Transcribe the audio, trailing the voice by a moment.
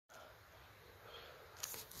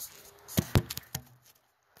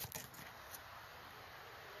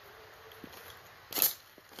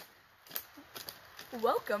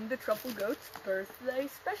welcome to Truffle Goat's birthday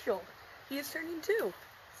special. He is turning 2,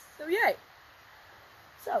 so yay!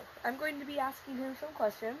 So, I'm going to be asking him some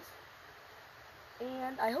questions,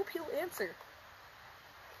 and I hope he'll answer.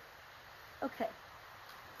 Okay,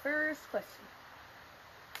 first question.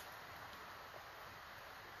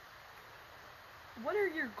 What are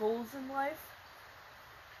your goals in life?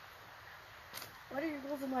 What are your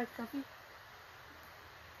goals in life, Truffy?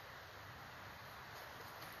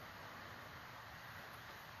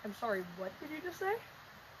 I'm sorry, what did you just say?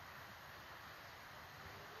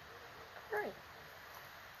 Right.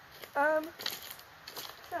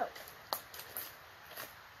 So.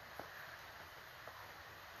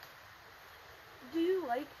 Do you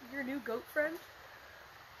like your new goat friend?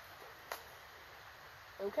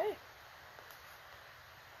 Okay.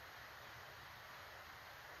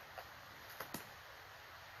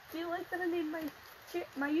 Do you like that I named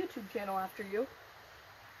my YouTube channel after you?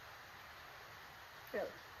 Really?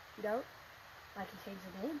 You don't? I can change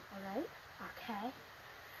the name, alright? Okay.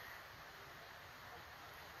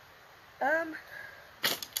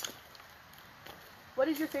 What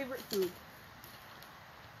is your favorite food?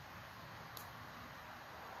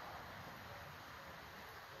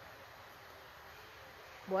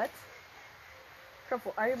 What?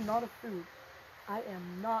 Truffle, I am not a food. I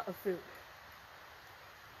am not a food.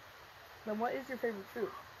 Then what is your favorite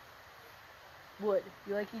food? Wood.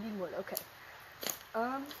 You like eating wood. Okay.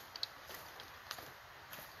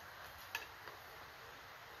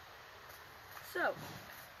 So,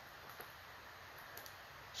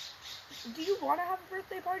 do you want to have a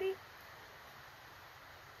birthday party? Is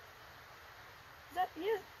that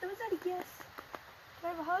yes? Was that a yes? Can I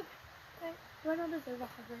have a hug? Do I not deserve a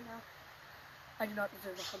hug right now? I do not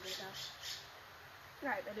deserve a hug right now.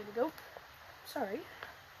 Alright, ready to go? Sorry.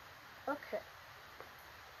 Okay.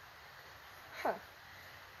 Huh.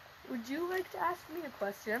 Would you like to ask me a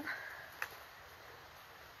question?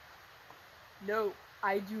 No,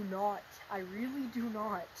 I do not. I really do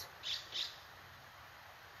not.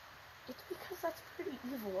 It's because that's pretty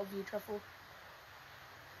evil of you, Truffle.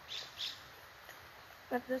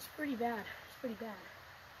 That's pretty bad. It's pretty bad.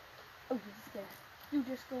 Oh, you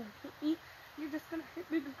just gonna hit me? You're just gonna hit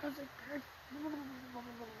me because it hurts.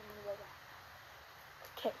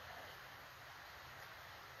 Okay.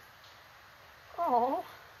 Oh,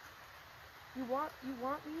 you want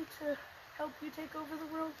me to help you take over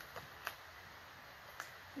the world?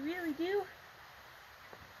 You really do?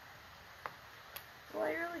 Well,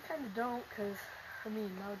 I really kind of don't, because, I mean,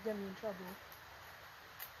 that would get me in trouble.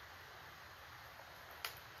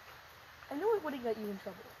 I know it wouldn't get you in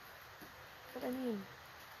trouble. But, I mean,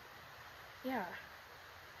 yeah.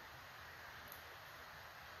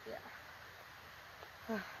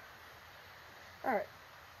 Yeah. Alright.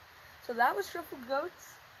 So that was Truffle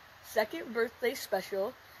Goat's 2nd birthday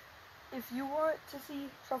special. If you want to see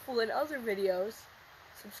Truffle in other videos,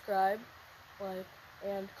 subscribe, like,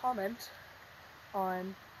 and comment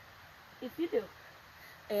on if you do.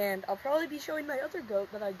 And I'll probably be showing my other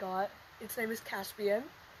goat that I got. Its name is Caspian.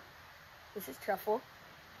 This is Truffle.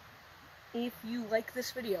 If you like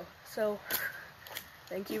this video. So,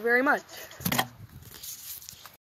 thank you very much.